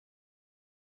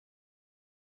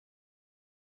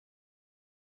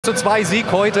Zu 2 Sieg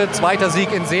heute, zweiter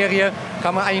Sieg in Serie,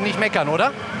 kann man eigentlich nicht meckern,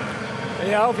 oder?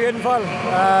 Ja, auf jeden Fall.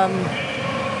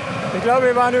 Ich glaube,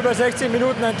 wir waren über 60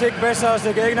 Minuten ein Tick besser als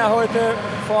der Gegner heute.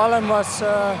 Vor allem was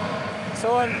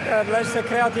so eine letzte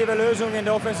kreative Lösung in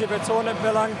der offensive Zone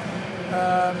belangt.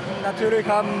 Natürlich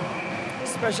haben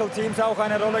Special Teams auch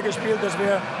eine Rolle gespielt, dass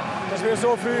wir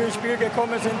so früh ins Spiel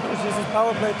gekommen sind. Und dieses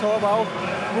Powerplay-Tor war auch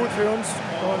gut für uns.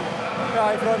 Und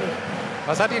ja, ich freue mich.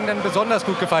 Was hat Ihnen denn besonders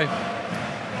gut gefallen?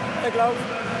 Ich glaube,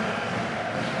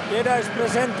 jeder ist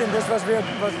präsent in das,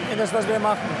 was wir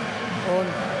machen. Und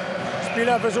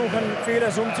Spieler versuchen,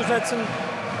 vieles umzusetzen.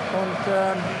 Und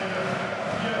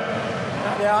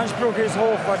der Anspruch ist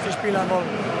hoch, was die Spieler wollen.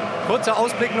 Kurzer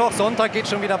Ausblick noch, Sonntag geht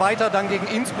schon wieder weiter, dann gegen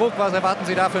Innsbruck. Was erwarten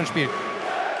Sie da für ein Spiel?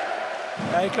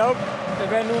 Ja, ich glaube, wir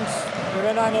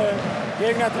werden einen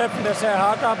Gegner treffen, der sehr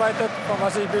hart arbeitet, von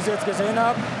was ich bis jetzt gesehen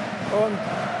habe. Und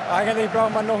eigentlich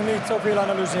braucht man noch nicht so viel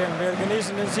analysieren. Wir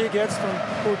genießen den Sieg jetzt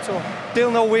und gut so. Still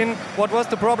no win. What was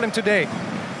the problem today?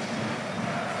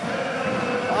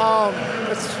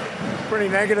 It's a pretty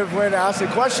negative way to ask the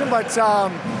question, but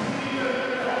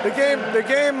the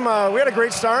game, we had a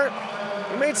great start.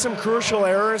 We made some crucial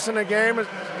errors in the game.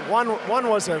 One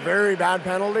was a very bad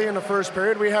penalty in the first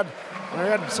period. We had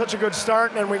such a good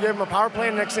start, and then we gave them a power play,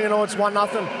 and next thing you know, it's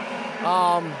 1-0.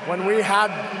 When we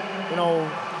had,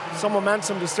 some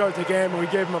momentum to start the game, and we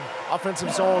gave them an offensive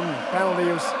zone penalty.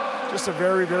 It was just a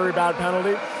very, very bad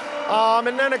penalty.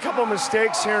 And then a couple of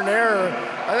mistakes here and there.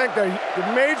 I think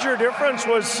the major difference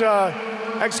was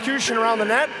execution around the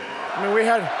net. I mean,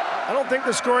 I don't think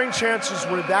the scoring chances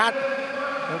were that.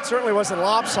 It certainly wasn't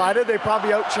lopsided. They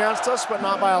probably outchanced us, but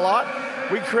not by a lot.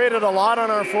 We created a lot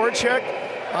on our forecheck.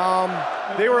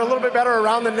 They were a little bit better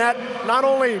around the net, not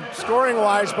only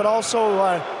scoring-wise, but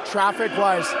also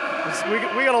traffic-wise.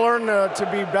 We got to learn to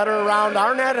be better around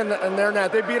our net and their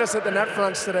net. They beat us at the net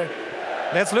fronts today.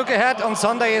 Let's look ahead. On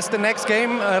Sunday is the next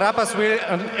game. Rapperswil,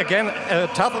 again, a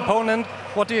tough opponent.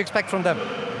 What do you expect from them?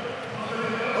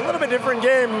 A little bit different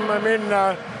game. I mean,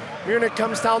 Munich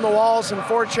comes down the walls and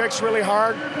forechecks really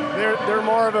hard. They're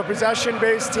more of a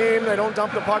possession-based team. They don't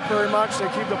dump the puck very much. They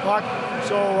keep the puck.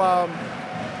 So,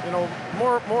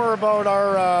 more about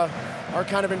our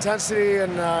kind of intensity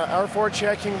and our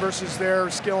forechecking versus their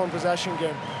skill and possession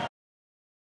game.